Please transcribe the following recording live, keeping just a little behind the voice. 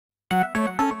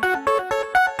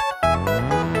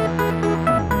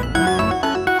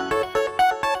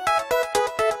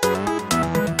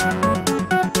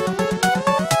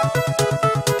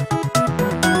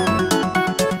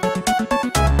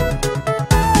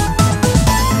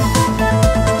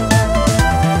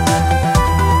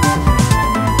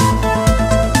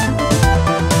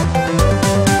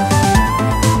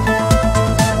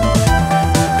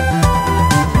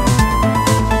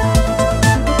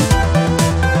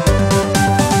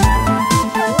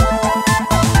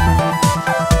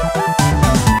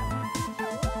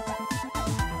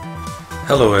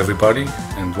Hello everybody,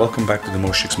 and welcome back to the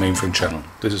Moshix mainframe channel.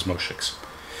 This is Moshix.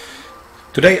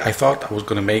 Today I thought I was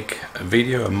going to make a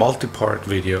video, a multi-part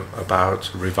video about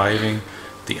reviving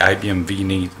the IBM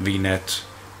VNet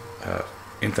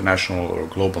international or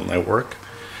global network.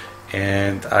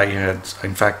 And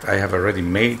in fact I have already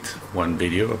made one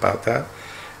video about that,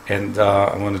 and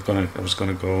I was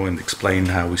going to go and explain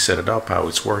how we set it up, how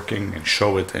it's working, and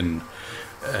show it in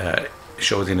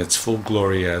its full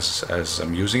glory as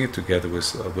I'm using it together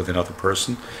with another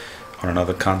person on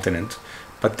another continent.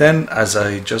 But then, as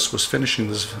I just was finishing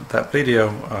that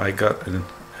video, I got a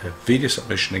video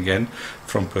submission again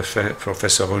from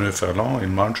Professor Rene Ferland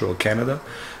in Montreal, Canada,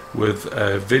 with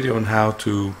a video on how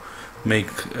to make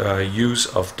use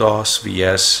of DOS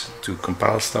VS to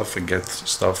compile stuff and get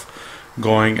stuff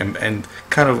going, and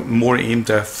kind of more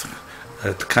in-depth,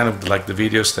 kind of like the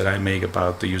videos that I make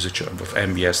about the usage of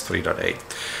MBS 3.8.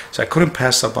 So I couldn't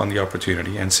pass up on the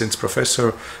opportunity, and since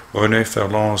Professor Rene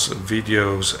Ferland's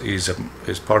videos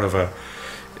is part of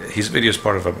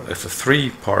a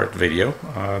three-part video,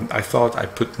 I thought I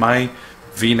put my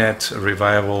VNet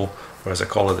revival, or as I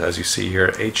call it, as you see here,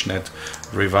 HNet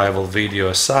revival video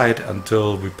aside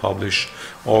until we publish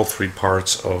all three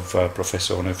parts of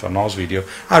Professor Rene Ferland's video,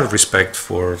 out of respect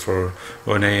for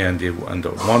Rene and the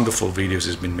wonderful videos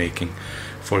he's been making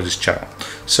for this channel.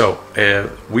 So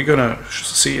we're gonna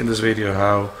see in this video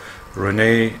how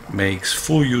Rene makes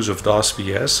full use of DOS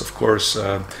VS, of course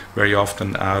very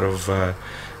often out of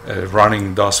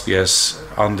running DOS VS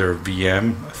under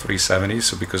VM 370,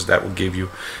 so because that will give you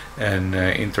an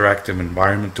interactive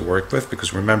environment to work with.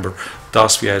 Because remember,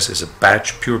 DOS VS is a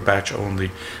pure batch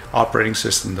only operating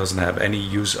system, doesn't have any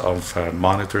use of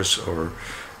monitors or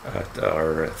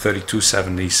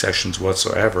 3270 sessions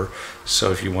whatsoever.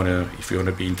 So if you want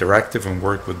to be interactive and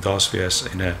work with DOS VS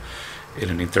in an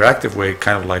interactive way,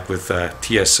 kind of like with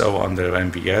TSO under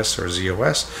MVS or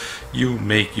ZOS, you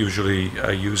make usually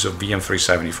use of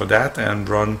VM370 for that and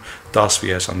run DOS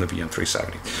VS on the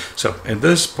VM370. So in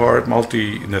this part,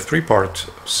 in the three-part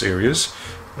series,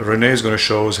 Rene is going to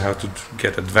show us how to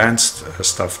get advanced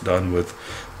stuff done with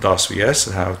DOS VS,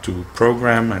 and how to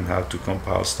program and how to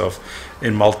compile stuff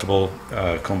in multiple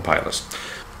compilers.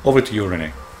 Over to you,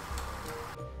 Rene.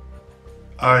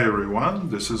 Hi everyone,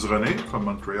 this is Rene from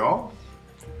Montreal,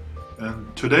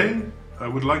 and today I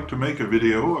would like to make a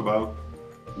video about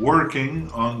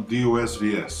working on DOS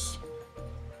VS.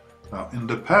 Now, in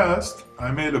the past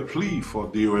I made a plea for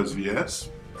DOS VS,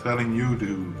 telling you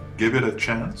to give it a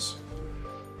chance,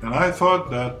 and I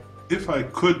thought that if I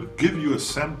could give you a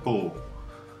sample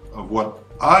of what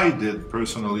I did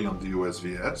personally on DOS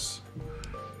VS,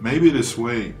 maybe this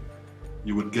way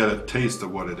you would get a taste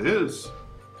of what it is,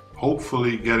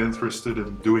 hopefully get interested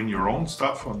in doing your own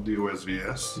stuff on DOS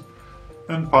VS,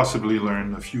 and possibly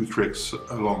learn a few tricks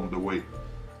along the way.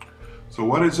 So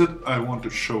what is it I want to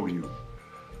show you?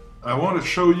 I want to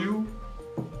show you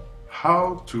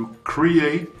how to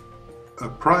create a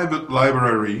private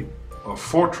library of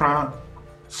Fortran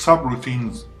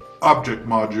subroutines object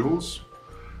modules,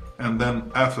 and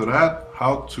then after that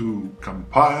how to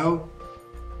compile,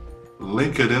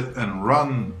 link it, and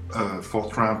run a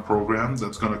Fortran program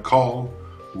that's going to call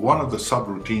one of the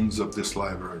subroutines of this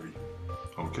library.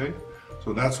 Okay,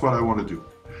 so that's what I want to do.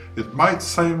 It might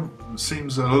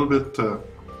seems a little bit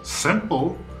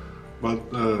simple, but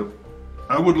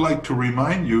I would like to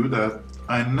remind you that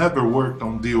I never worked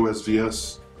on DOS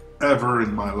VS ever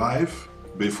in my life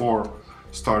before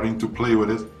starting to play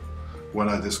with it when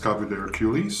I discovered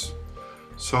Hercules.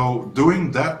 So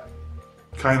doing that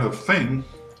kind of thing,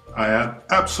 I had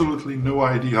absolutely no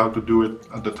idea how to do it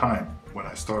at the time when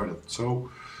I started. So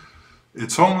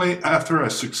it's only after I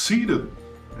succeeded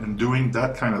in doing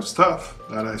that kind of stuff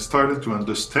that I started to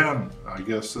understand, I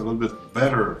guess, a little bit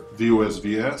better DOS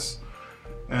VS,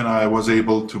 and I was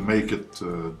able to make it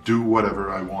do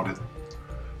whatever I wanted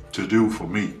to do for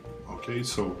me. Okay,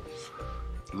 so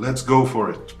let's go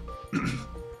for it.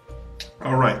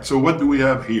 Alright, so what do we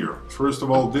have here? First of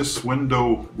all, this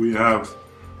window we have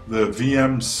the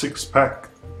VM 6-pack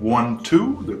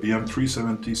 1.2, the VM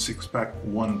 370 6-pack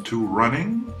 1.2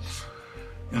 running.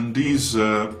 In these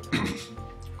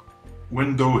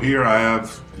window here I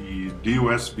have the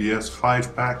DOS VS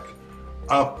 5-pack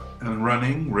up and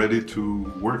running, ready to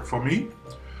work for me.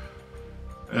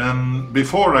 And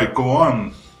before I go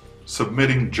on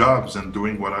submitting jobs and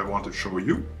doing what I want to show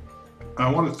you, I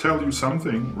want to tell you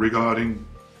something regarding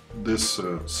this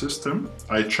system.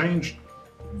 I changed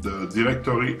the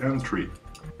directory entry.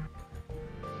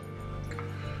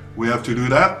 We have to do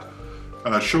that.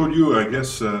 I showed you, I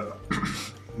guess,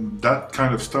 that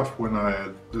kind of stuff when I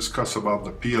discuss about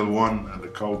the PL1 and the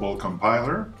COBOL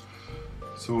compiler.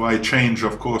 So I change,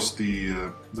 of course,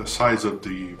 the size of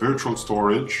the virtual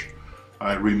storage.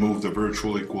 I removed the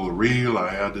virtual equal real.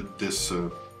 I added this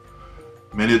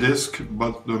mini disk,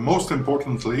 but most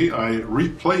importantly, I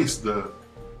replaced the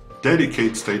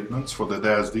dedicate statements for the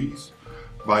DASDs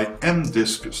by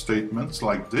NDisk statements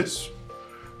like this.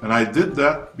 And I did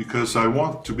that because I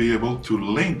want to be able to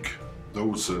link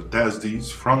those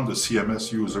DASDs from the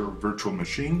CMS user virtual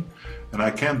machine, and I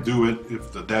can't do it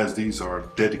if the DASDs are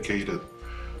dedicated,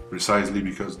 precisely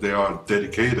because they are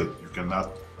dedicated. You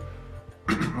cannot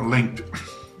link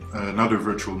another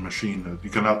virtual machine. You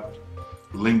cannot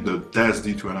link the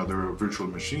DASD to another virtual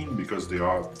machine because they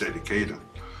are dedicated.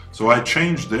 So I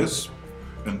changed this,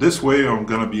 and this way I'm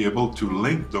going to be able to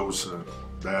link those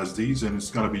DASDs, and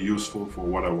it's going to be useful for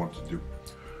what I want to do.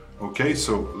 Okay,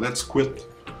 so let's quit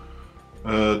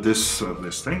this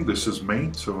thing. This is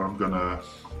main, so I'm going to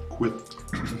quit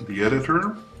the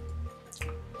editor,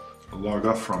 log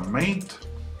off from main,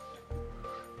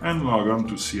 and log on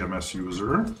to CMS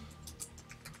user.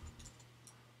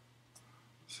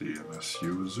 CMS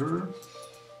user.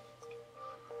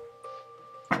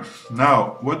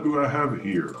 Now, what do I have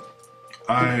here?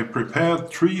 I prepared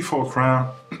 3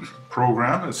 Fortran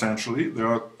programs, essentially.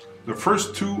 The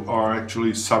first 2 are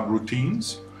actually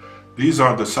subroutines. These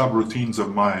are the subroutines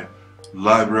of my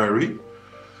library.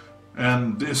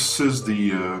 And this is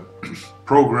the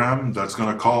program that's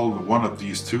going to call one of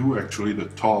these 2, actually the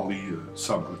Tally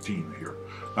subroutine here.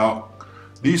 Now,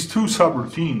 these 2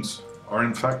 subroutines are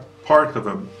in fact part of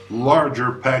a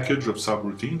larger package of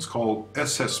subroutines called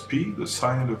SSP, the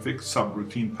Scientific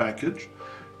Subroutine Package.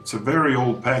 It's a very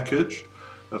old package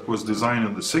that was designed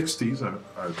in the 60s,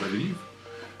 I believe.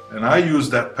 And I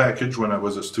used that package when I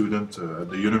was a student at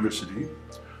the university.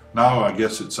 Now I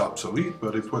guess it's obsolete,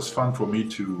 but it was fun for me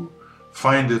to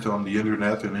find it on the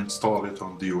internet and install it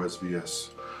on DOSVS.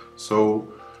 So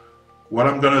what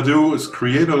I'm going to do is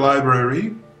create a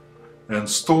library and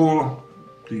store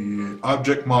the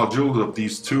object modules of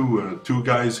these two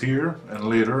guys here, and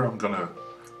later I'm going to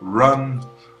run,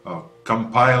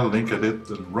 compile, link edit,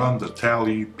 and run the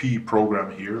tally P program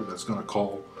here that's going to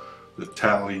call the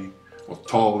tally, or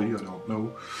tally, I don't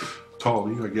know,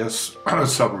 tally, I guess,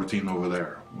 subroutine over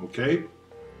there. Okay,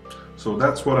 so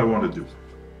that's what I want to do.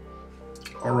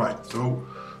 Alright, so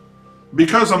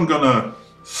because I'm going to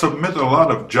submit a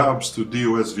lot of jobs to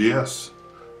DOSVS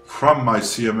from my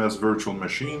CMS virtual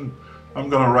machine, I'm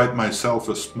going to write myself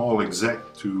a small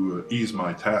exec to ease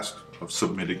my task of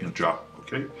submitting a job.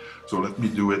 Okay, so let me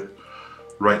do it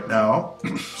right now.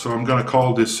 So I'm going to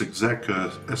call this exec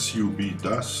sub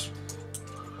DOS,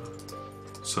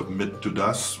 submit to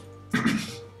DOS.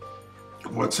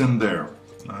 What's in there?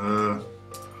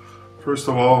 First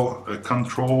of all, a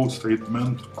control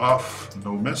statement off,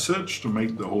 no message, to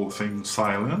make the whole thing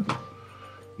silent.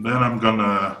 Then I'm going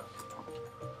to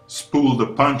spool the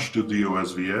punch to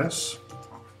DOSVS.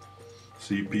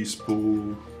 CP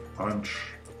spool punch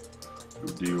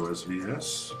to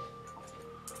DOSVS.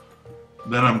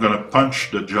 Then I'm going to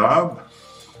punch the job.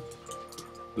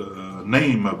 The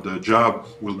name of the job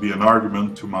will be an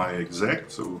argument to my exec,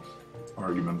 so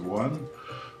argument 1.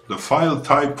 The file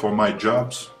type for my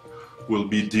jobs will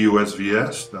be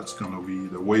DOSVS. That's going to be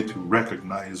the way to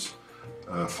recognize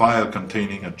a file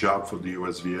containing a job for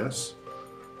DOSVS.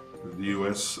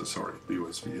 DOSVS,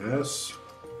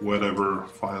 whatever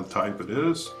file type it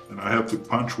is, and I have to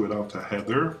punch without a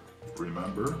header,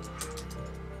 remember.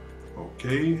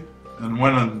 Okay, and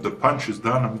when the punch is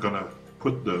done, I'm gonna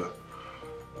put the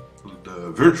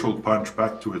virtual punch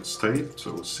back to its state,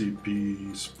 so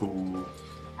CP spool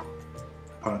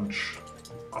punch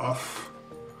off,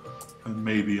 and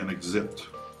maybe an exit,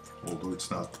 although it's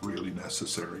not really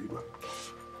necessary, but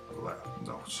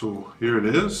no. So here it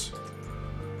is.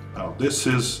 Now this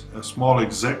is a small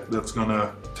exec that's going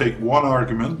to take one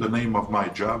argument, the name of my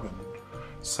job, and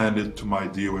send it to my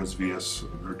DOSVS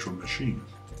virtual machine.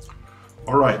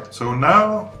 Alright, so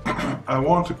now I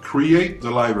want to create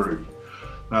the library.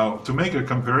 Now to make a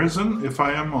comparison, if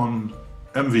I am on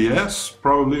MVS,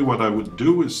 probably what I would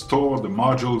do is store the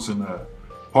modules in a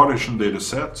partition data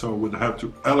set, so I would have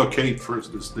to allocate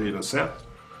first this data set,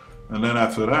 and then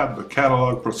after that the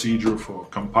catalog procedure for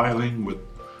compiling would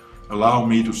allow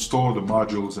me to store the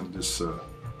modules in this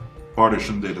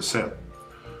partition data set.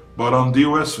 But on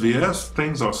DOSVS,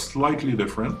 things are slightly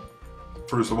different.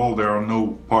 First of all, there are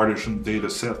no partition data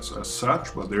sets as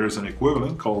such, but there is an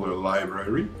equivalent called a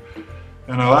library.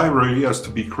 And a library has to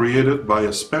be created by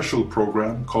a special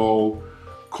program called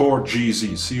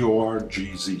CORGZ,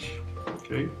 C-O-R-G-Z.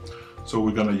 Okay, So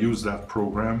we're going to use that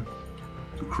program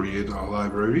to create our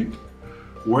library.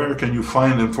 Where can you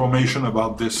find information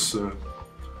about this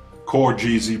Core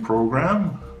GZ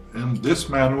program? In this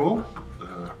manual,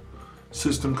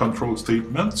 System Control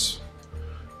Statements.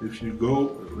 If you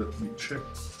go, let me check,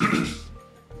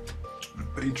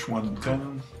 page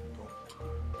 110,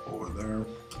 over there,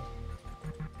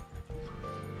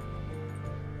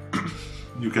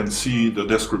 you can see the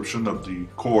description of the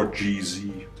Core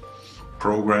GZ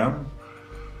program.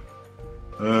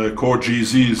 Core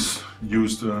GZ is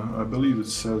used, I believe it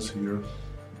says here,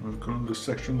 in the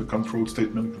section, the control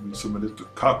statement can be submitted to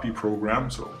copy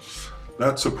program. So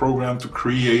that's a program to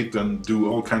create and do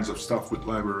all kinds of stuff with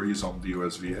libraries on the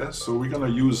DOSVS. So we're going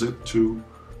to use it to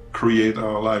create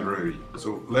our library.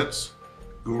 So let's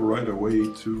go right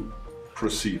away to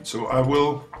proceed. So I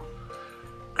will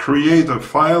create a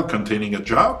file containing a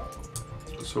job.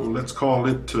 So let's call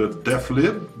it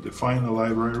deflib, define a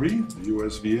library,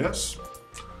 DOSVS.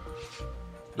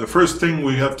 The first thing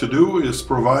we have to do is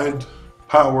provide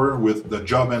power with the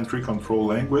job entry control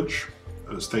language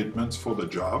statements for the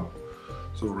job.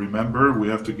 So remember, we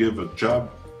have to give a job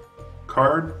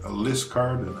card, a list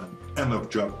card, and an end of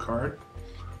job card,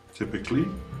 typically.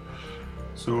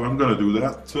 So I'm going to do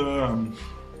that.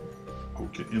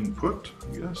 Okay, input,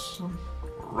 yes,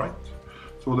 right.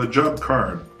 So the job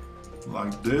card,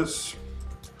 like this.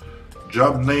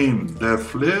 Job name,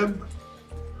 deflib.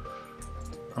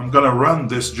 I'm going to run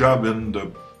this job in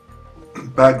the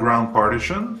background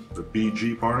partition, the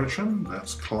BG partition,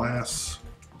 that's class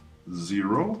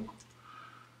 0.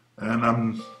 And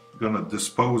I'm going to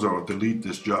dispose or delete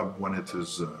this job when it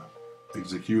is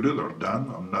executed or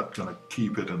done. I'm not going to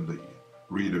keep it in the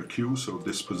reader queue, so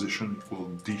disposition equal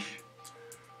D.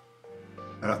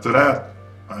 After that,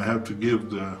 I have to give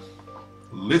the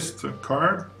list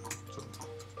card, so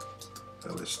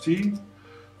LST.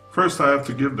 First, I have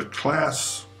to give the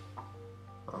class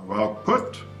of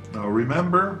output. Now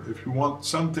remember, if you want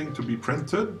something to be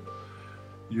printed,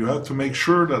 you have to make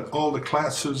sure that all the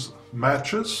classes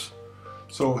matches.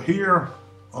 So here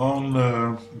on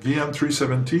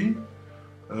VM370,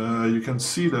 you can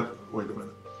see that, wait a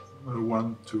minute,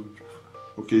 1, 2,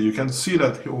 okay, you can see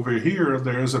that over here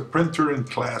there is a printer in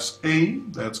class A,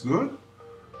 that's good.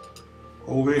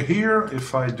 Over here,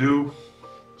 if I do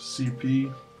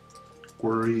CP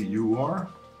query UR,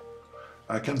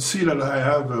 I can see that I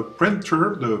have a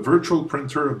printer, the virtual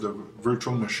printer of the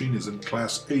virtual machine is in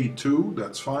class A2,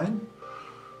 that's fine.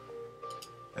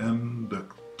 And the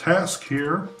task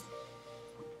here,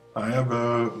 I have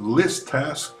a list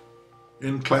task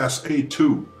in class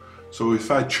A2. So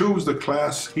if I choose the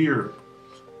class here,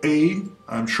 A,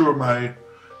 I'm sure my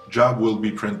job will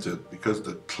be printed because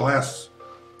the class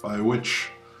by which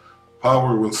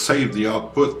Power will save the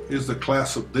output is the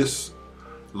class of this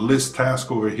list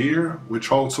task over here,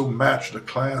 which also match the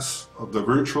class of the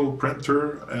virtual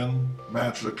printer and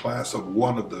match the class of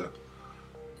one of the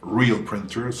real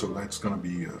printers, so that's going to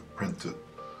be printed.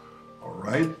 All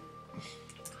right.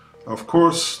 Of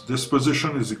course, this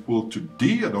position is equal to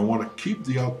D. I don't want to keep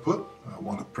the output. I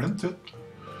want to print it.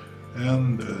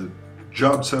 And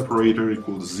job separator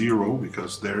equals 0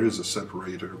 because there is a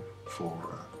separator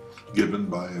for given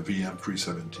by a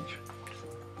VM370.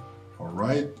 All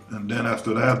right, and then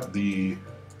after that, the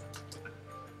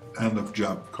end of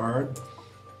job card.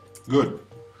 Good.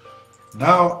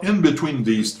 Now, in between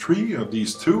these three, or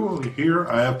these two here,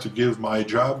 I have to give my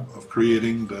job of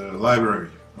creating the library.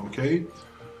 Okay,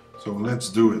 so let's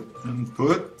do it.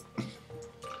 Input.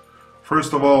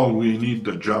 First of all, we need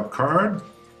the job card.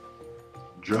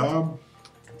 Job,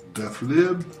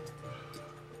 deflib,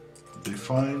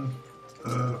 define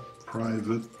a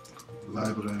private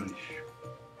library.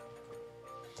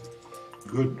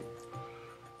 Good.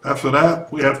 After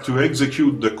that, we have to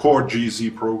execute the Core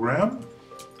GZ program.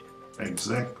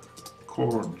 Exec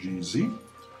Core GZ.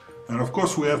 And of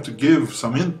course, we have to give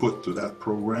some input to that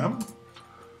program.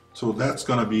 So that's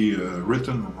going to be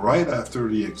written right after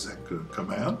the exec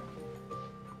command,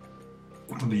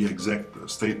 the exec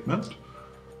statement.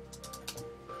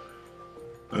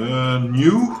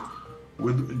 New,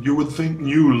 you would think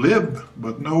new lib,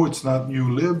 but no, it's not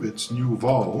new lib, it's new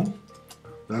vol.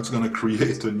 That's going to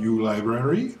create a new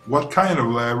library. What kind of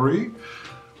library?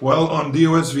 Well, on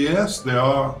DOSVS, there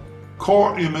are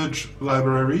core image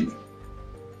libraries.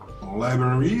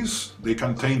 They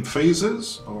contain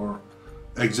phases or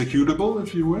executable,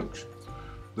 if you wish.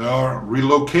 There are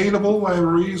relocatable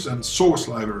libraries and source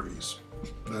libraries.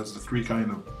 That's the three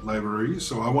kind of libraries.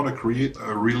 So I want to create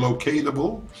a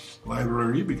relocatable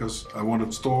library because I want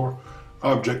to store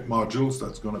object modules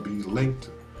that's going to be linked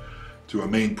to a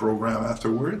main program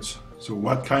afterwards. So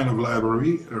what kind of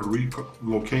library? A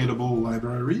relocatable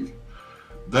library.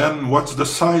 Then what's the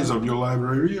size of your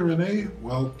library, Rene?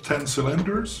 Well, 10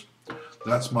 cylinders.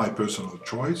 That's my personal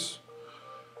choice.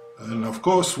 And of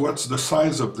course, what's the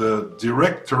size of the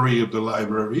directory of the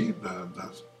library?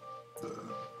 The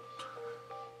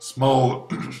small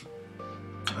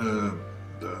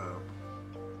the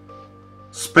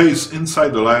space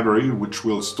inside the library which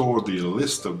will store the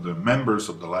list of the members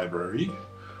of the library.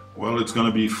 Well, it's going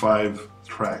to be 5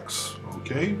 tracks,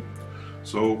 okay?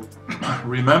 So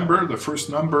remember, the first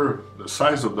number, the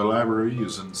size of the library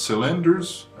is in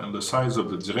cylinders, and the size of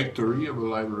the directory of the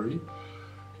library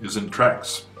is in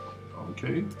tracks,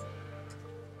 okay?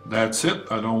 That's it.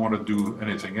 I don't want to do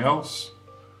anything else.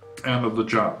 End of the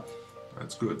job.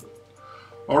 That's good.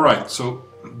 All right, so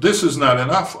this is not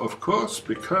enough, of course,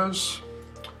 because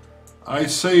I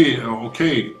say,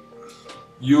 okay,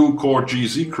 you core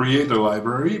GZ create a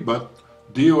library, but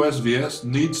DOSVS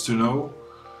needs to know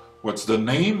what's the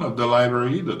name of the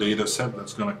library, the data set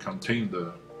that's going to contain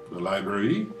the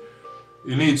library.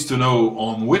 It needs to know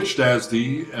on which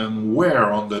DASD and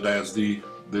where on the DASD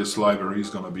this library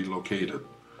is going to be located.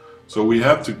 So we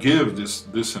have to give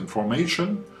this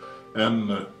information,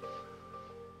 and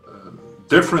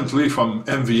differently from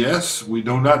MVS, we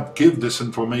do not give this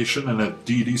information in a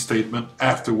DD statement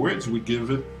afterwards. We give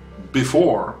it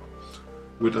before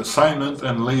with assignment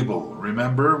and label.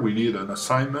 Remember, we need an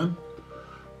assignment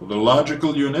for the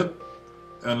logical unit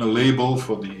and a label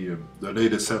for the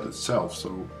data set itself.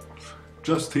 So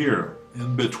just here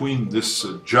in between this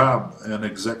job and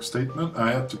exec statement,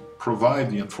 I have to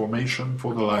provide the information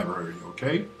for the library,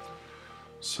 okay?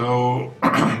 So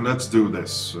let's do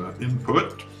this.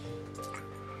 Input.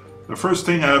 The first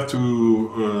thing I have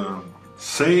to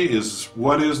say is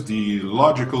what is the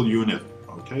logical unit,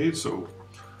 okay? So,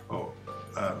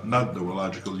 not the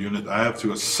logical unit, I have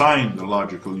to assign the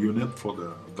logical unit for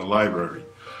the library.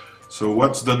 So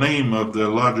what's the name of the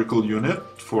logical unit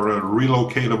for a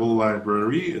relocatable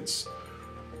library? It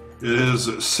is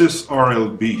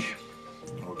sysRLB,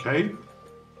 okay?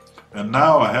 And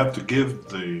now I have to give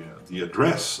the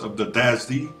address of the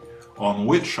DASD on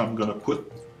which I'm going to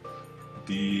put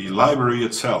the library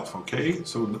itself, okay?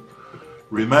 So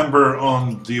remember,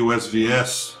 on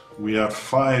DOSVS we have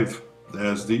 5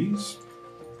 DASDs,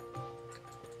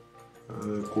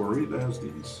 query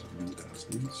DASDs, new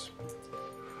DASDs.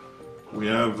 We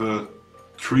have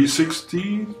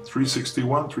 360,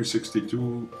 361,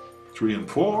 362, 3 and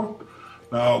 4.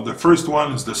 Now the first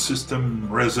one is the system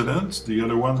residence, the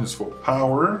other one is for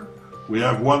power. We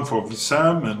have one for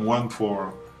VSAM and one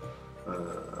for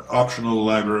optional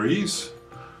libraries.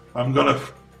 I'm going to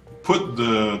put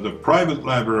the private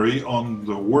library on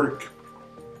the work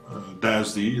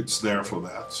DASD. It's there for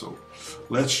that. So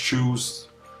let's choose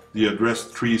the address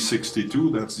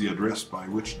 362. That's the address by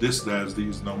which this DASD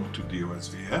is known to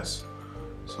DOSVS.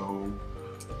 So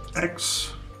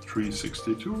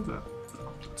X362,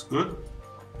 that's good.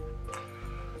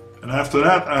 And after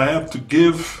that, I have to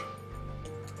give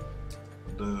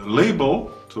the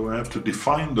label. So I have to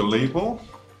define the label.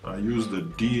 I use the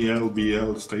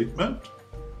DLBL statement.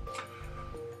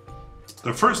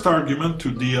 The first argument to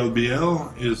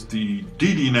DLBL is the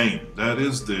DD name. That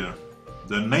is the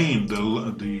name,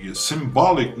 the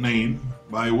symbolic name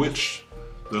by which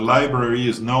the library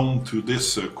is known to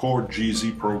this core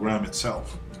GZ program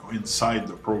itself, inside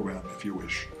the program, if you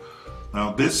wish.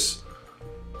 Now this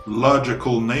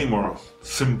logical name or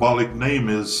symbolic name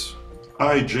is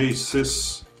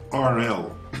IJSysRL.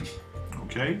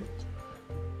 Okay?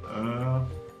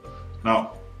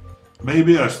 Now,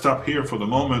 maybe I stop here for the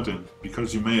moment, and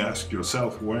because you may ask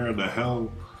yourself, where the hell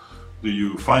do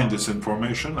you find this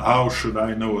information? How should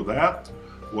I know that?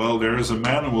 Well, there is a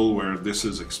manual where this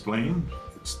is explained.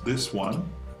 It's this one,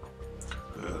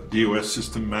 DOS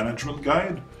System Management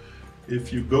Guide.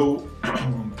 If you go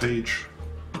on page,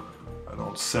 I don't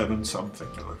know, 7 something,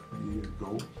 let me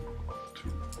go to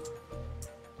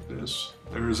this.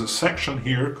 There is a section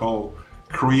here called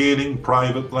Creating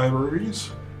Private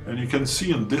Libraries, and you can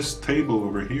see in this table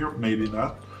over here, maybe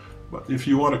not, but if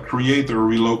you want to create a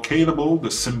relocatable,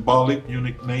 the symbolic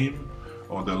unique name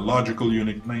or the logical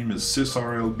unique name is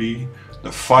sysRLB.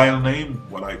 The file name,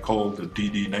 what I call the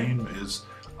DD name, is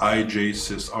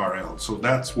IJSysRL. So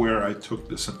that's where I took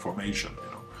this information.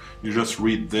 You just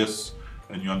read this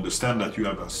and you understand that you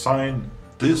have assigned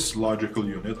this logical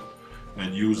unit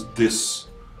and use this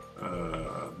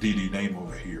DD name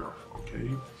over here. Okay,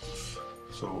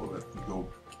 so let me go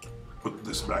put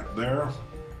this back there.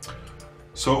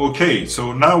 So okay,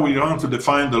 so now we want to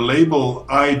define the label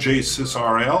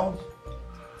IJSysRL.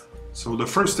 So the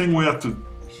first thing we have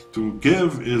to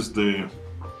give is the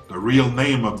real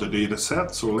name of the data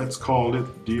set. So let's call it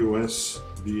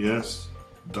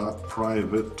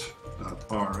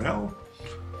dosvs.private.rl.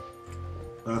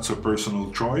 That's a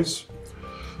personal choice.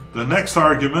 The next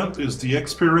argument is the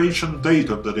expiration date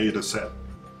of the data set.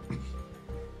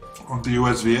 On the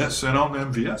USVS and on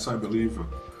MVS, I believe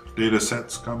data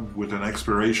sets come with an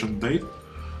expiration date.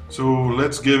 So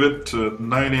let's give it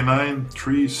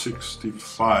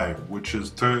 99-365, which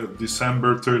is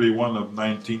December 31 of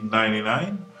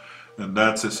 1999. And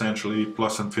that's essentially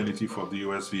plus infinity for the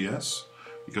USVS,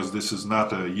 because this is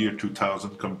not a year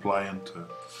 2000 compliant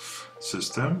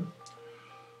system.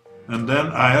 And then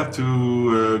I have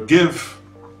to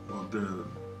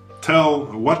tell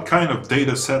what kind of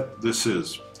data set this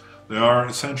is. There are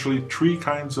essentially three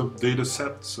kinds of data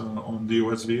sets on the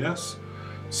USVS: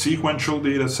 sequential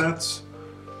data sets,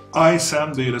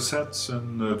 ISAM data sets,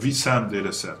 and VSAM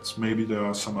data sets. Maybe there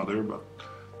are some other, but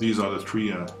these are the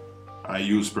three I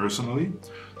use personally.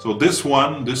 So this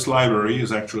library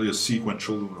is actually a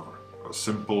sequential or a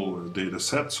simple data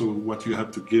set. So what you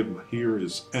have to give here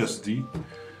is SD.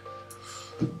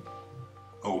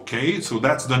 Okay, so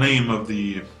that's the name of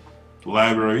the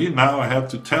library. Now I have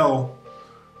to tell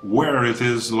where it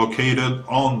is located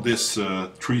on this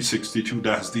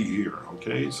 362-D here.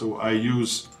 Okay, so I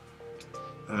use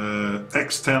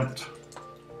extent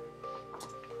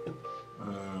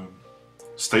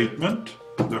statement.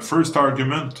 The first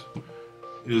argument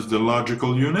is the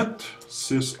logical unit,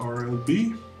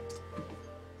 sysRLB.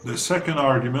 The second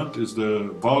argument is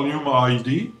the volume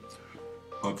ID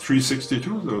of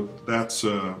 362, so that's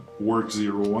work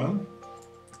 01.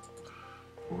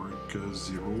 Work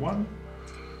 01.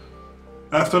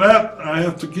 After that, I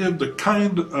have to give the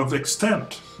kind of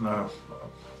extent. Now,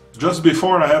 just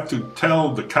before I have to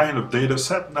tell the kind of data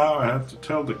set, now I have to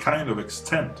tell the kind of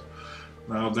extent.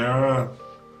 Now, there are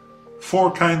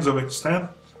 4 kinds of extent: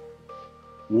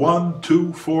 1,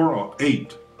 2, 4, or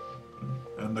 8.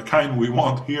 And the kind we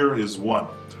want here is 1.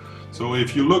 So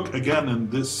if you look again in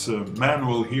this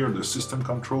manual here, the system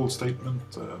control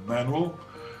statement manual,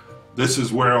 this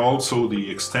is where also the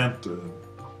extent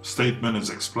statement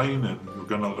is explained, and you're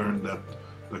going to learn that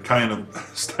the kind of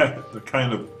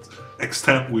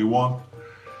extent we want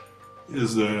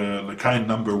is the kind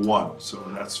number 1. So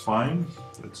that's fine.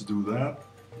 Let's do that.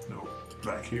 No,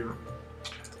 back here.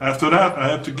 After that, I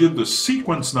have to give the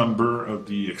sequence number of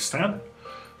the extent.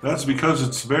 That's because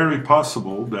it's very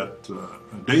possible that a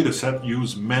data set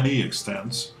uses many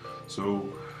extents. So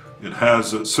it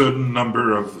has a certain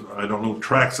number of, I don't know,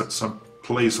 tracks at some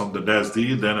place on the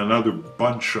DASD, then another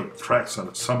bunch of tracks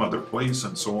at some other place,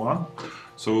 and so on.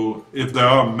 So if there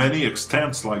are many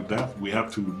extents like that, we have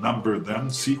to number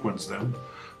them, sequence them,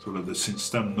 so that the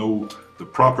system knows the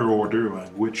proper order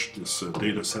in which this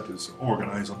data set is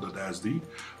organized on the DASD.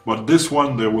 But this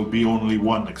one, there will be only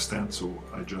one extent, so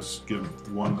I just give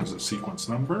 1 as a sequence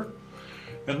number.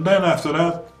 And then after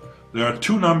that, there are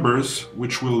 2 numbers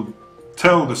which will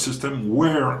tell the system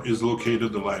where is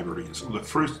located the library. So the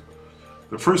first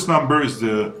number is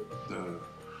the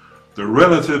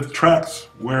relative tracks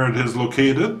where it is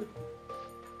located,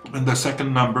 and the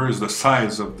second number is the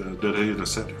size of the data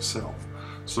set itself.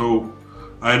 So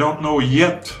I don't know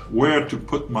yet where to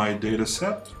put my data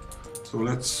set, so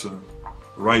let's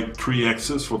write 3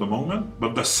 X's for the moment,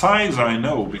 but the size I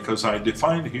know because I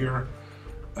defined here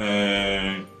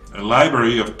a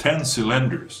library of 10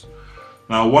 cylinders.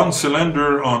 Now, 1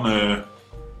 cylinder on a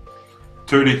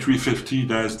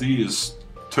 3350-D is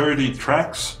 30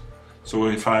 tracks, so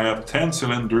if I have 10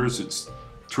 cylinders, it's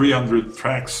 300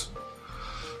 tracks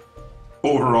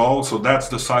overall, so that's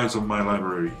the size of my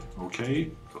library.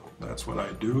 Okay, so that's what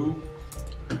I do,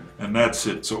 and that's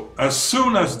it. So as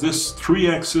soon as this 3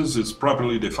 X's is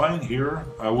properly defined here,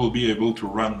 I will be able to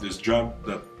run this job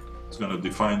that is going to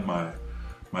define my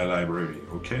library.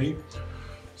 Okay,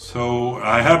 so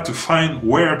I have to find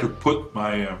where to put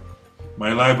my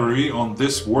library on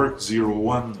this work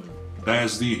 01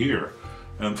 DASD here,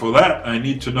 and for that I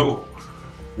need to know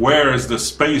where is the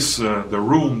space, the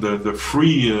room, the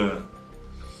free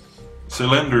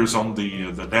cylinders on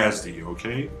the DASD.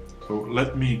 Okay, so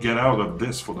let me get out of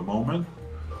this for the moment.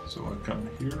 So I come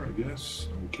here, I guess.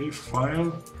 Okay,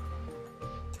 file.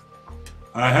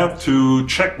 I have to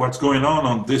check what's going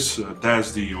on this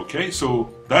DASD. Okay, so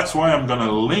that's why I'm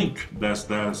gonna link this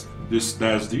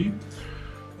DASD,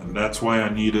 and that's why I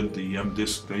needed the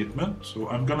mdisk statement. So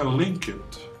I'm gonna link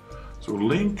it. So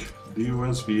link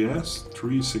DOSVS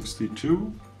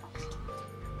 362,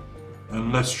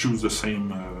 and let's choose the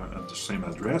same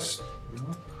address.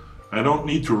 I don't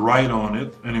need to write on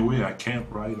it. Anyway, I can't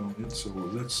write on it, so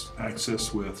let's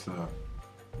access with,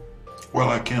 well,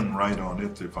 I can write on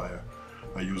it if I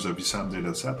use a vSAM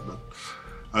dataset, but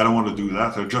I don't want to do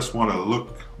that. I just want to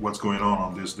look what's going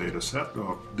on this dataset,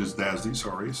 or this DASD,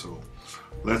 sorry. So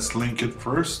let's link it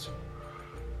first.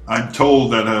 I'm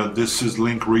told that this is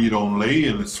link read only,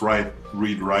 and it's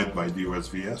read-write by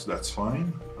DOSVS. That's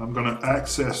fine. I'm going to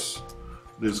access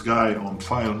this guy on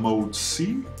file mode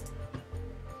C.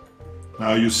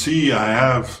 Now you see I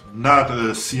have not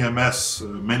a CMS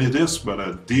mini-disk, but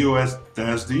a DOS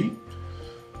DASD.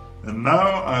 And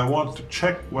now I want to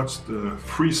check what's the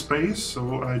free space,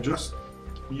 so I just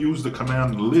use the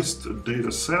command list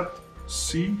dataset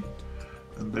C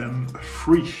and then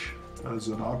free as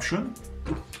an option.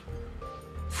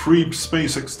 Free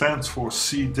space extends for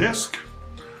C disk.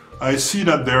 I see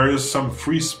that there is some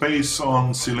free space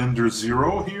on cylinder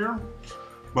 0 here,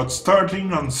 but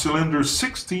starting on cylinder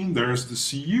 16 there's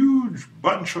this huge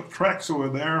bunch of tracks over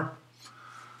there,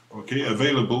 okay,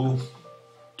 available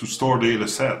to store data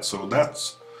sets. So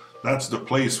that's the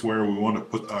place where we want to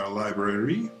put our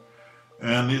library,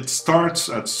 and it starts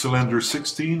at cylinder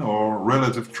 16 or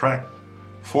relative track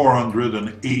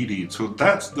 480. So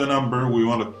that's the number we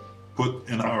want to put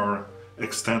in our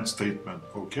extend statement.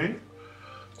 Okay,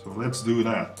 so let's do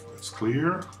that. Let's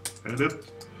clear,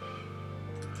 edit,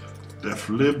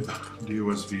 deflib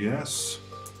DOSVS.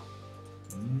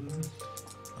 And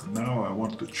now I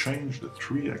want to change the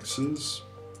 3x's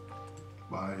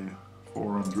by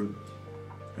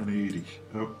 480.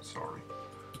 Oh, sorry.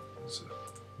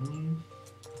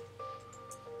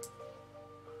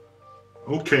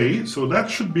 Okay, so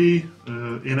that should be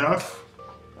enough,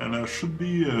 and we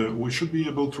should be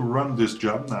able to run this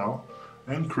job now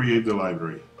and create the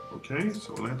library. Okay,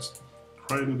 so let's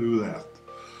try to do that.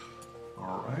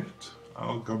 All right,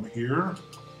 I'll come here,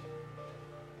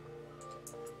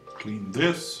 clean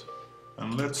this,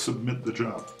 and let's submit the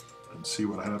job and see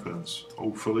what happens.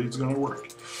 Hopefully it's gonna work.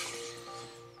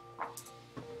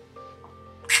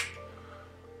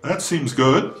 That seems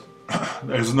good.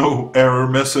 There's no error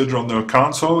message on the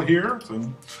console here.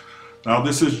 So now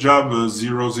this is job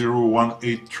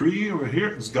 00183 over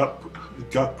here. It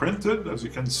got printed, as you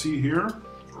can see here,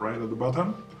 right at the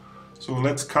bottom. So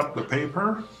let's cut the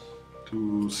paper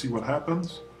to see what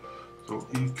happens. So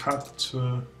cut,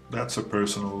 that's a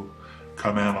personal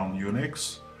command on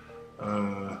Unix.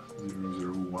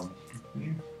 001.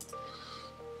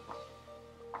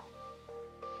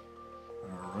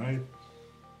 All right.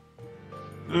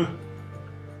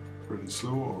 Pretty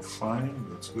slow or fine.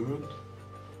 That's good.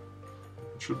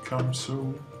 It should come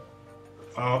soon.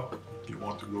 Oh, you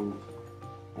want to go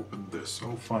open this?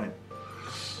 Oh, fine.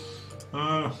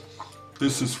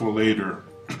 This is for later.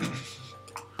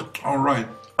 All right.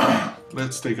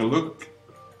 Let's take a look.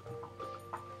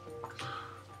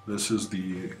 This is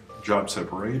the job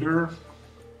separator.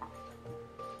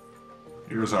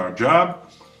 Here's our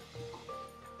job.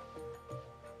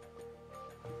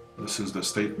 This is the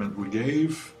statement we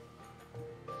gave.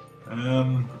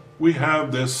 And we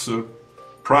have this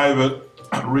private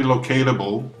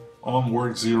relocatable on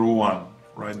work 01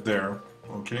 right there.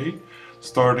 Okay,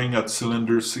 starting at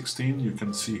cylinder 16, you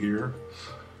can see here,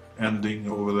 ending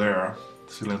over there,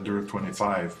 cylinder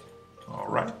 25. All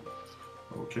right.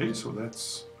 Okay, so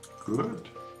that's good.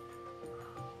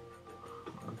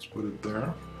 Let's put it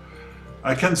there.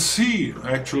 I can see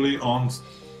actually on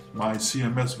my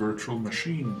CMS virtual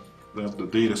machine that the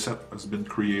dataset has been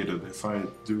created. If I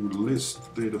do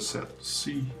list dataset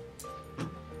C,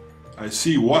 I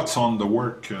see what's on the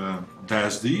work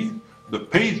DASD. The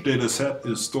page dataset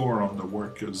is stored on the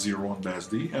work 01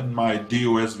 DASD, and my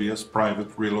DOSVS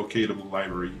private relocatable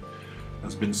library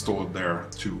has been stored there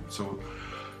too. So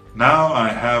now I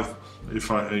have,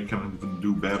 if I can even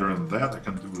do better than that, I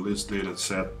can do list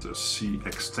dataset C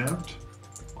extent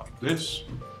like this,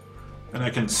 and I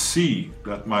can see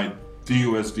that my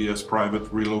DOSVS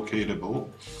private relocatable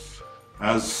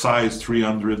has size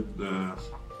 300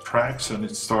 tracks, and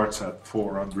it starts at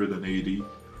 480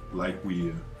 like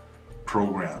we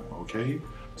program. Okay,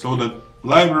 so the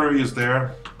library is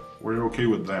there. We're okay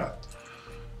with that.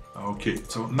 Okay,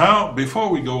 so now before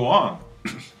we go on,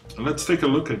 let's take a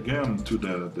look again to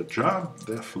the job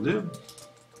deflib.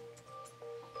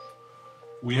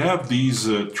 We have these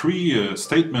three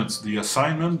statements: the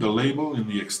assignment, the label, and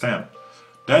the extent.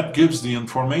 That gives the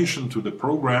information to the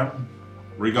program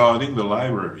regarding the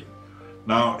library.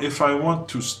 Now, if I want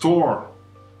to store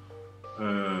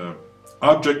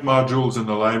object modules in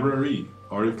the library,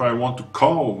 or if I want to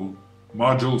call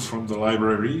modules from the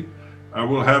library, I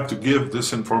will have to give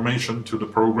this information to the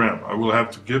program. I will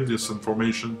have to give this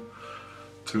information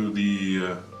to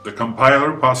the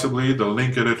compiler, possibly the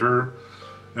link editor,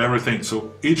 everything.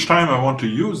 So each time I want to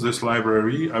use this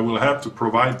library, I will have to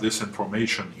provide this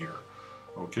information here.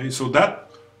 Okay, so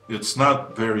that it's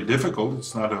not very difficult,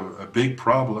 it's not a big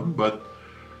problem, but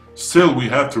still we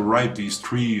have to write these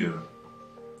three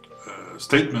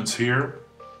statements here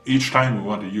each time we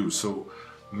want to use. So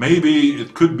maybe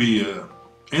it could be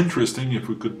interesting if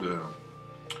we could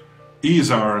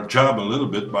ease our job a little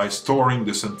bit by storing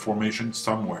this information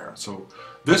somewhere. So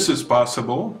this is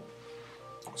possible.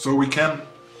 So we can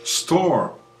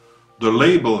store the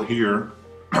label here,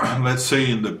 let's say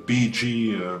in the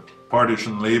BG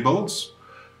partition labels,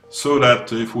 so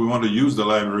that if we want to use the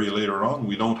library later on,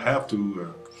 we don't have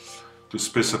to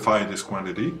specify this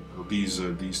quantity,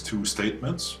 these two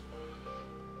statements.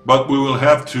 But we will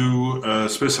have to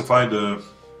specify the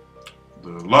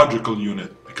logical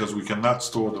unit, because we cannot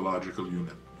store the logical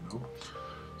unit, you know.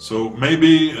 So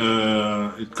maybe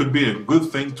it could be a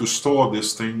good thing to store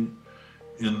this thing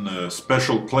in a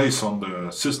special place on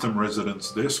the system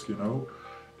residence disk, you know.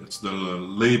 It's the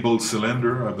label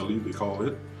cylinder, I believe they call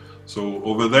it. So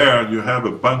over there you have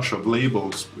a bunch of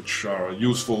labels which are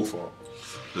useful for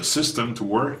the system to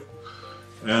work,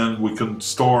 and we can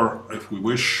store, if we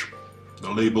wish,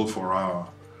 the label for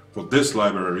this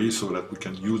library, so that we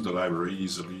can use the library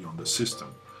easily on the system.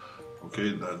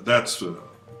 Okay, that's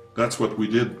what we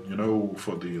did, you know,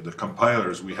 for the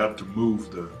compilers. We had to move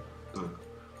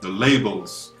the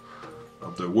labels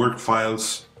of the work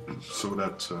files so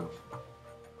that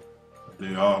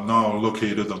they are now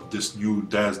located on this new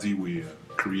DASD we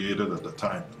created at the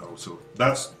time, you know. So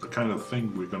that's the kind of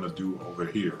thing we're going to do over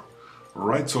here. All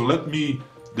right, so let me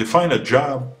define a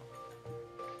job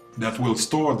that will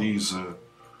store these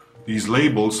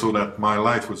labels so that my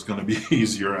life was going to be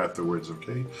easier afterwards.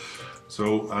 Okay,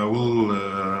 so I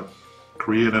will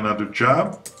create another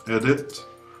job, edit,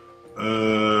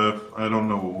 I don't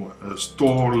know, a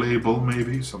store label,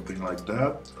 maybe something like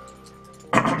that,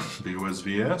 the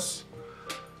USVS.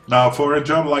 Now for a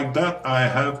job like that, I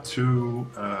have to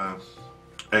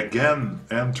again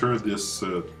enter this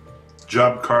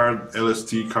job card,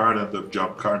 LST card, and the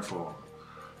job card for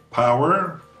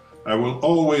power. I will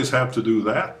always have to do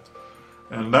that,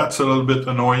 and that's a little bit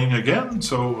annoying again.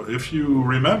 So if you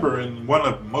remember, in one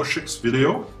of Moshik's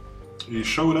video, he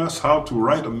showed us how to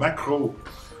write a macro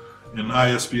in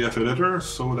ISPF editor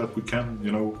so that we can,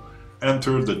 you know,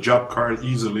 enter the job card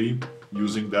easily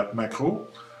using that macro.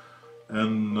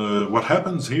 And what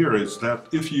happens here is that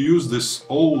if you use this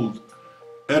old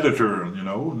editor, you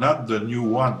know, not the new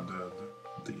one,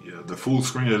 the full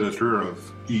screen editor of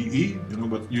EE, you know,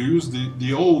 but you use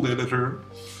the old editor,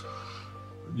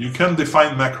 you can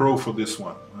define macro for this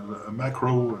one,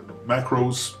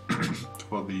 macros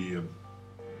for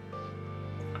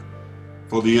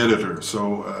the editor.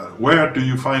 So where do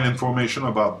you find information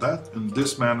about that? In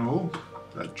this manual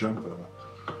that jumped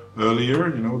earlier,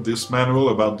 you know, this manual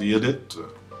about the edit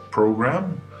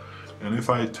program. And if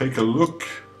I take a look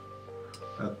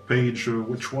at page,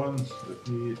 which one? Let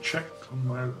me check on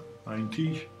my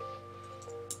 90.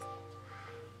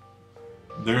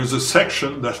 There's a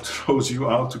section that shows you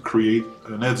how to create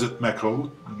an edit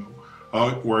macro, you know, how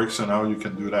it works and how you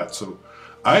can do that. So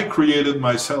I created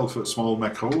myself a small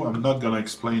macro. I'm not going to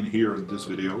explain here in this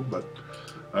video, but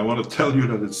I want to tell you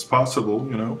that it's possible,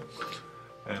 you know,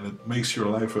 and it makes your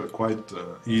life quite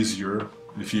easier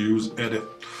if you use edit.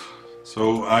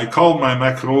 So I call my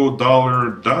macro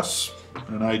 $DOS,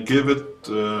 and I give it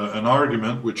an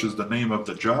argument, which is the name of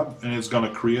the job, and it's going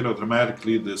to create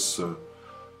automatically this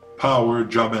power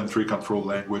job entry control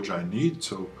language I need.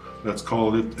 So let's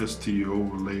call it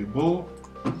STO label,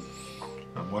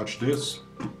 and watch this.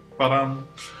 Ba-dum.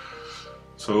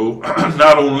 So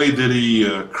not only did he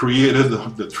created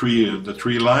the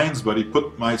three lines, but he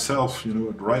put myself, you know,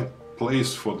 at the right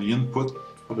place for the input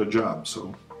for the job.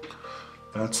 So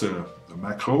that's the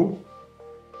macro.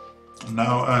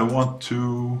 Now I want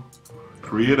to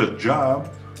create a job,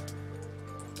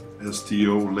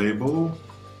 STO label.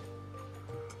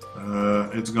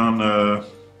 It's gonna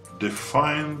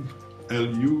define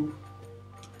LU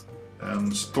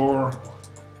and store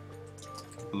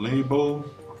label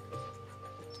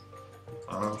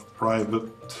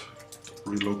private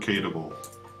relocatable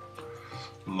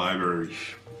library.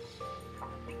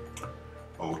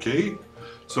 Okay,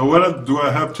 so what do I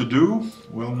have to do?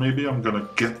 Well, maybe I'm gonna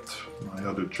get my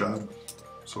other job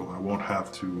so I won't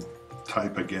have to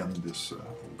type again this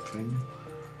whole thing.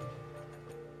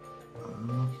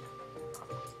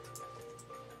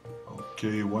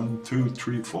 Okay, 1, 2,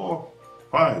 3, 4,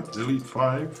 5. Delete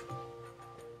 5.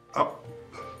 Up.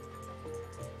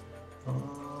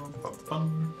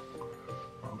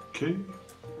 Okay,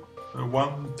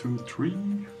 1, 2, 3,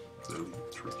 delete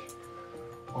 3.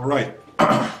 All right.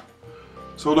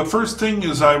 So the first thing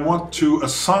is I want to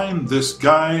assign this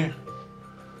guy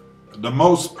the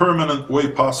most permanent way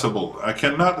possible. I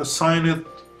cannot assign it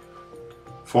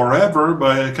forever,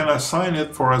 but I can assign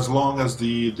it for as long as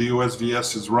the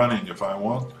DOSVS is running if I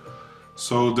want.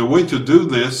 So the way to do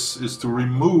this is to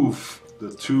remove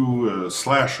the two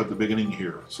slash at the beginning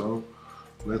here. So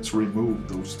let's remove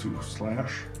those two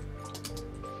slash.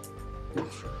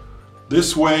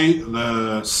 This way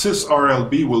the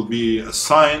sysRLB will be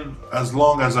assigned as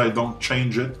long as I don't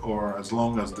change it or as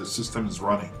long as the system is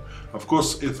running. Of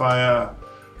course, if I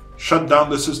shut down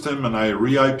the system and I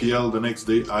re-IPL the next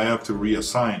day, I have to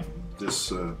reassign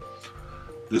this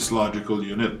this logical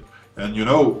unit. And you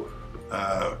know,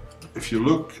 if you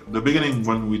look at the beginning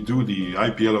when we do the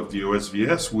IPL of the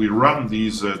OSVS, we run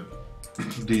these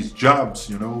these jobs,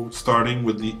 you know, starting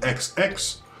with the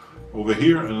XX over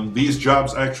here, and these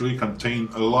jobs actually contain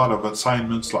a lot of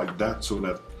assignments like that, so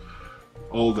that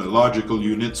all the logical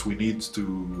units we need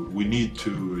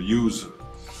to use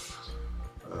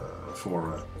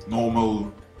for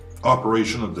normal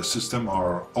operation of the system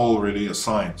are already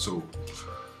assigned. So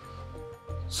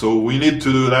we need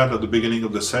to do that at the beginning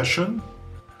of the session.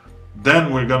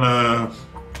 Then we're gonna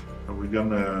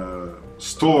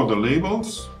store the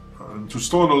labels. To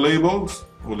store the labels,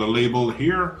 or the label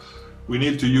here, we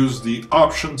need to use the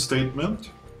option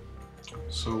statement.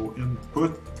 So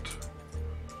input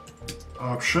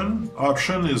option.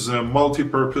 Option is a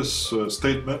multi-purpose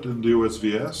statement in the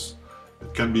OSVS.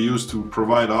 It can be used to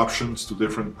provide options to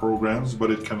different programs,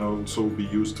 but it can also be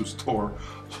used to store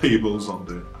labels on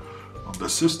the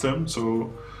system.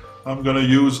 So I'm going to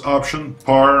use option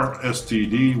par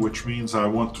std, which means I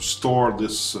want to store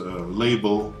this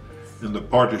label in the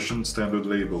partition standard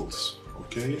labels.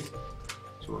 Okay,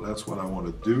 so that's what I want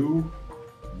to do.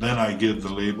 Then I give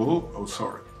the label. Oh,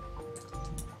 sorry.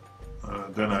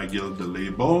 Then I give the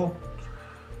label.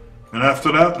 And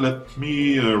after that, let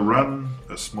me run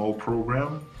a small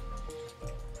program.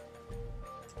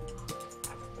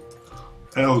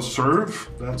 lserve,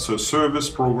 that's a service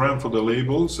program for the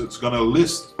labels. It's going to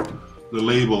list the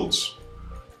labels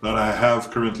that I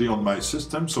have currently on my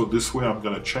system. So this way I'm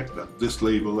going to check that this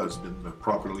label has been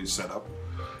properly set up.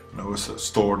 You know, it's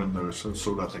stored in there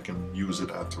so that I can use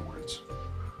it afterwards.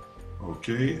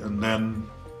 Okay, and then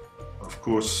of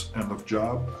course end of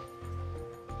job.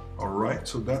 Alright,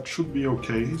 so that should be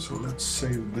okay. So let's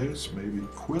save this, maybe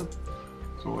quit.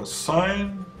 So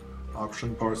assign,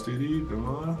 option parse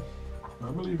DD, I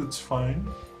believe it's fine.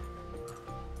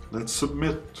 Let's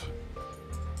submit.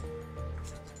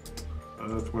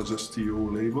 That was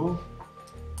STO label.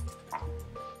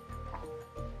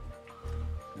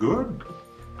 Good.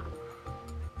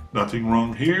 Nothing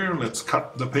wrong here. Let's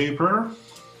cut the paper.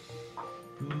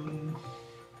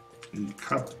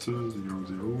 Cut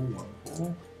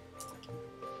 0014.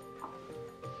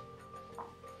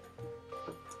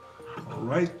 All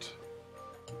right.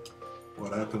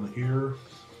 What happened here?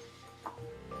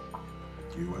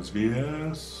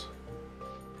 USVS.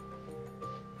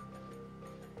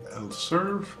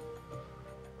 lserve.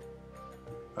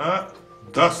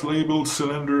 Dust label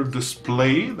cylinder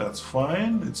display, that's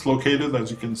fine. It's located,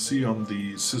 as you can see, on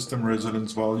the system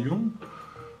residence volume.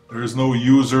 There is no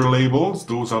user labels,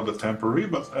 those are the temporary,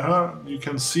 but you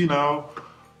can see now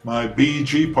my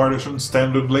BG partition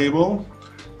standard label,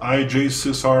 IJ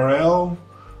sysRL,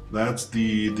 that's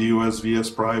the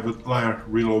DOSVS private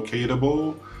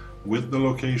relocatable with the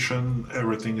location,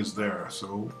 everything is there.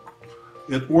 So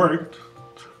it worked.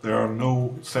 There are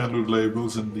no standard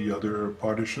labels in the other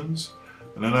partitions.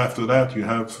 And then after that you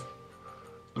have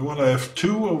the one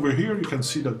F2 over here. You can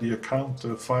see that the account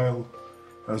file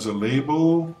has a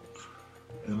label.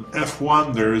 In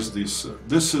F1 there is this.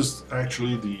 This is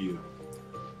actually the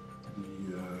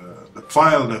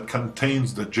file that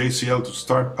contains the JCL to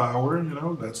start power. You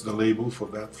know, that's the label for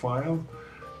that file.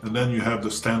 And then you have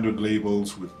the standard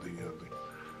labels with the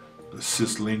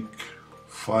syslink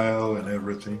file and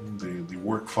everything, the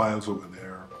work files over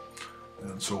there,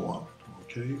 and so on.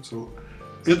 Okay, so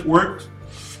it worked.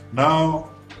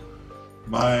 Now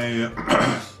my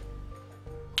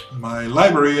my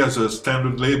library has a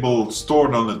standard label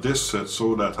stored on the disk set,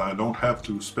 so that I don't have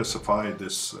to specify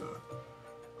this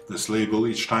this label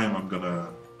each time I'm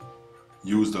gonna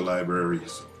use the library.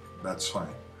 So that's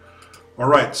fine. All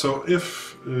right, so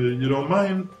if you don't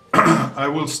mind, I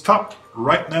will stop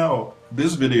right now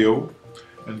this video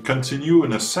and continue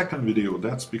in a second video.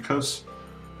 That's because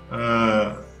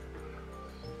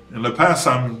in the past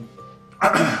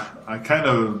I kind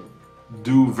of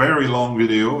do very long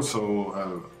videos,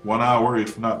 so 1 hour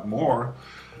if not more.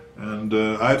 And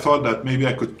I thought that maybe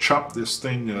I could chop this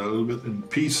thing a little bit in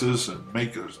pieces and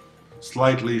make it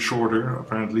slightly shorter.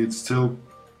 Apparently it's still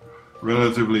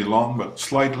relatively long, but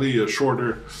slightly a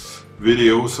shorter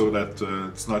video so that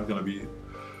it's not going to be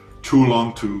too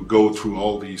long to go through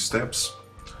all these steps,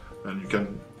 and you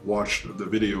can watch the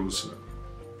videos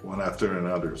one after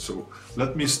another. So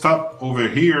let me stop over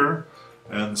here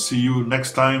and see you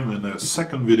next time in a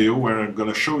second video where I'm going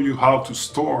to show you how to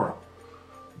store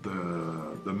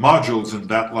the modules in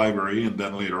that library, and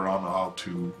then later on how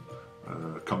to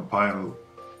compile,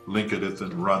 link it,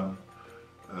 and run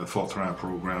a Fortran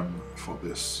program for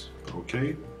this.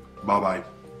 Okay, bye-bye.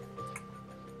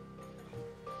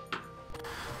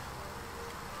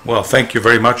 Well, thank you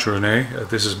very much, Rene.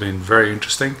 This has been very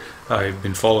interesting. I've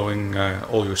been following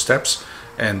all your steps,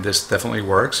 and this definitely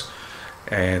works.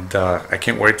 And I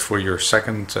can't wait for your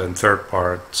second and third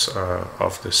parts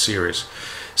of this series.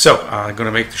 So I'm going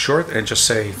to make this short and just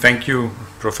say thank you,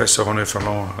 Professor Rene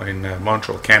Ferland in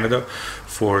Montreal, Canada,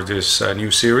 for this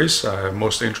new series,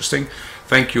 most interesting.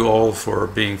 Thank you all for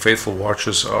being faithful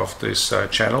watchers of this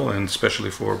channel, and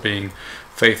especially for being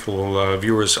faithful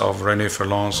viewers of Rene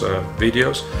Ferland's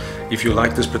videos. If you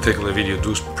like this particular video,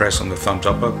 do press on the thumbs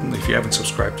up button. If you haven't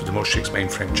subscribed to the Moshix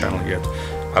Mainframe channel yet,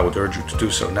 I would urge you to do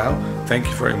so now. Thank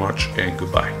you very much, and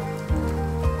goodbye.